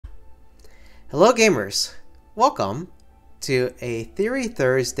Hello gamers! Welcome to a Theory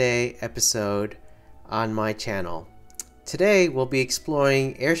Thursday episode on my channel. Today we'll be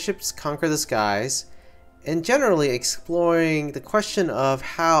exploring Airships Conquer the Skies and generally exploring the question of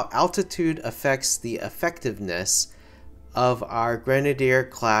how altitude affects the effectiveness of our Grenadier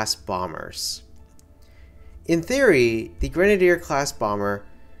class bombers. In theory, the Grenadier class bomber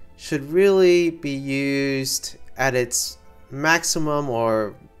should really be used at its maximum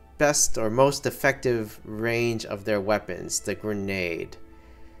or best or most effective range of their weapons, the grenade,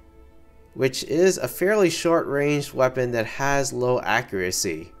 which is a fairly short-ranged weapon that has low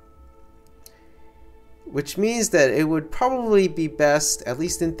accuracy, which means that it would probably be best, at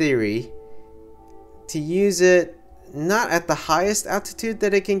least in theory, to use it not at the highest altitude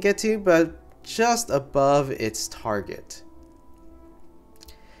that it can get to, but just above its target.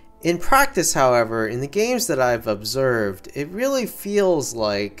 In practice, however, in the games that I've observed, it really feels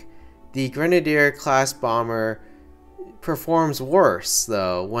like the Grenadier class bomber performs worse,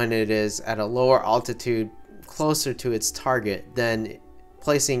 though, when it is at a lower altitude closer to its target than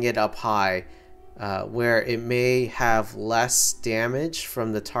placing it up high, where it may have less damage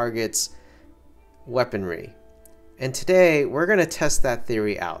from the target's weaponry. And today we're going to test that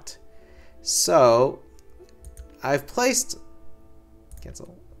theory out. So I've placed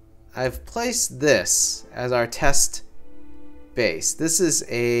this as our test base. This is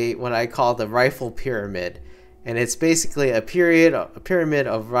what I call the rifle pyramid, and it's basically a pyramid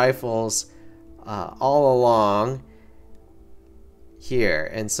of rifles all along here.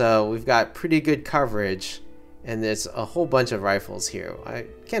 And so we've got pretty good coverage, and there's a whole bunch of rifles here. I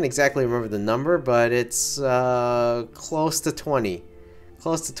can't exactly remember the number, but it's close to 20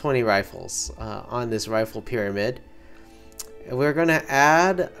 rifles on this rifle pyramid. And we're going to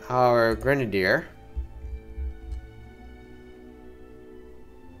add our Grenadier.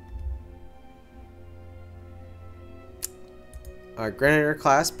 Our Grenadier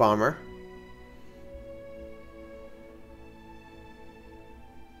class bomber.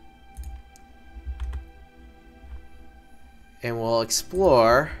 And we'll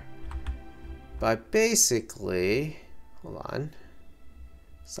explore by basically, hold on,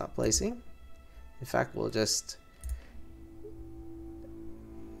 stop placing. In fact, we'll just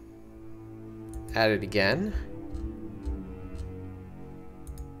add it again.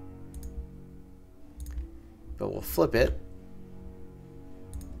 But we'll flip it.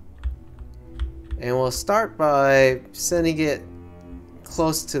 And we'll start by sending it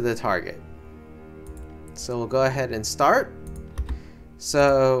close to the target. So we'll go ahead and start.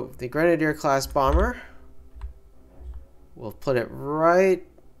 So the Grenadier class bomber, we'll put it right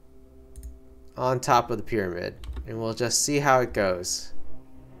on top of the pyramid, and we'll just see how it goes.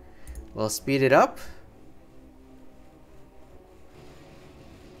 We'll speed it up.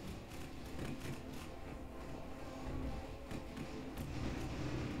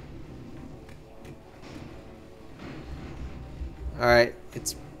 Alright,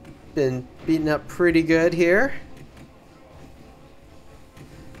 it's been beaten up pretty good here,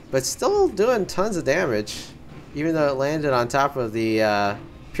 but still doing tons of damage, even though it landed on top of the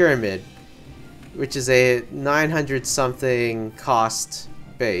pyramid, which is a 900 something cost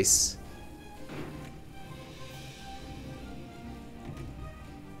base.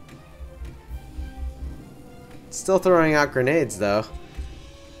 Still throwing out grenades though.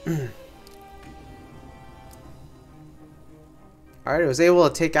 Alright, it was able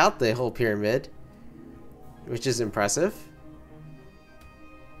to take out the whole pyramid, which is impressive,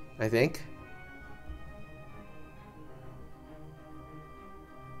 I think.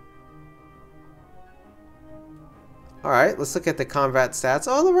 Alright, let's look at the combat stats.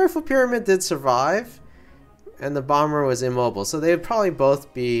 Oh, the rifle pyramid did survive, and the bomber was immobile, so they'd probably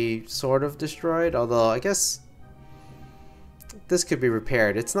both be sort of destroyed, although I guess this could be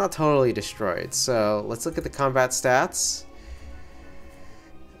repaired. It's not totally destroyed. So let's look at the combat stats.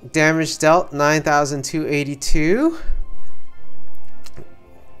 Damage dealt 9,282.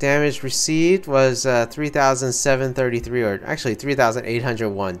 Damage received was 3,733, or actually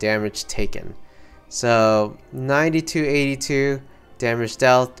 3,801 damage taken. So 9282 damage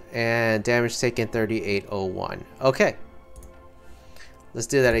dealt and damage taken 3801. Okay. Let's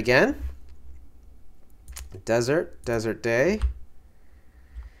do that again. Desert day.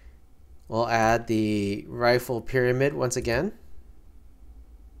 We'll add the rifle pyramid once again.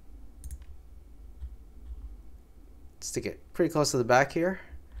 Stick it pretty close to the back here.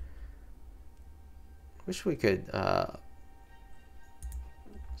 Wish we could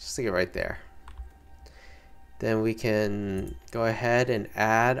stick it right there. Then we can go ahead and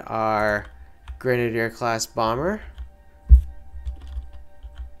add our Grenadier class bomber.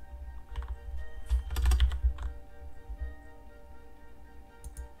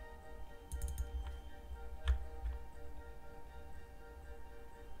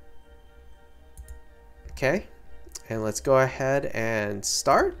 Okay, and let's go ahead and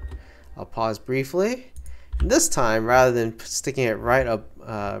start. I'll pause briefly. And this time, rather than sticking it right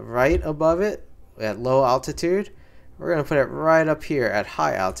above it at low altitude, we're going to put it right up here at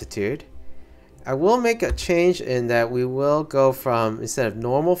high altitude. I will make a change in that we will go from, instead of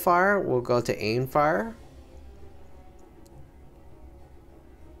normal fire, we'll go to aim fire.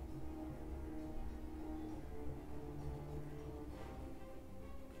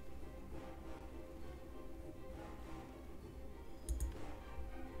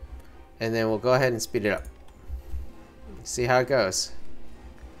 And then we'll go ahead and speed it up. See how it goes.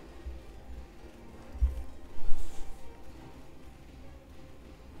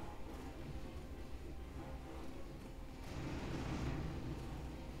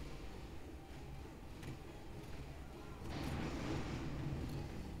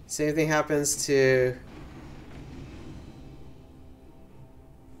 Same thing happens to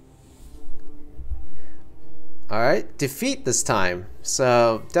alright, defeat this time.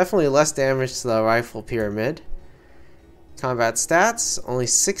 So definitely less damage to the rifle pyramid. Combat stats, only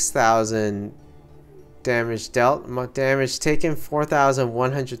 6,000 damage dealt. Damage taken,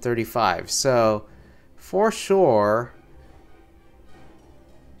 4,135. So for sure,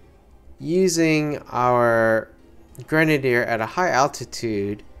 using our Grenadier at a high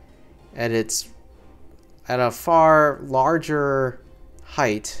altitude, at a far larger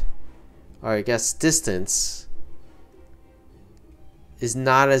height, or I guess distance, is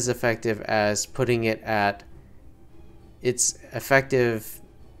not as effective as putting it at its effective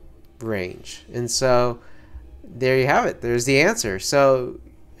range. And so there you have it. There's the answer. So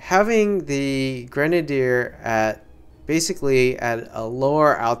having the Grenadier at basically at a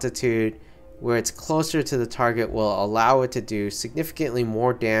lower altitude where it's closer to the target will allow it to do significantly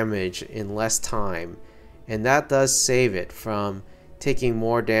more damage in less time, and that does save it from taking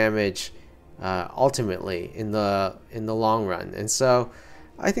more damage ultimately in the long run. And so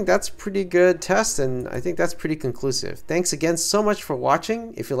I think that's a pretty good test, and I think that's pretty conclusive. Thanks again so much for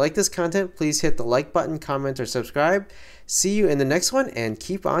watching. If you like this content, please hit the like button, comment, or subscribe. See you in the next one, and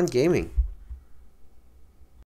keep on gaming.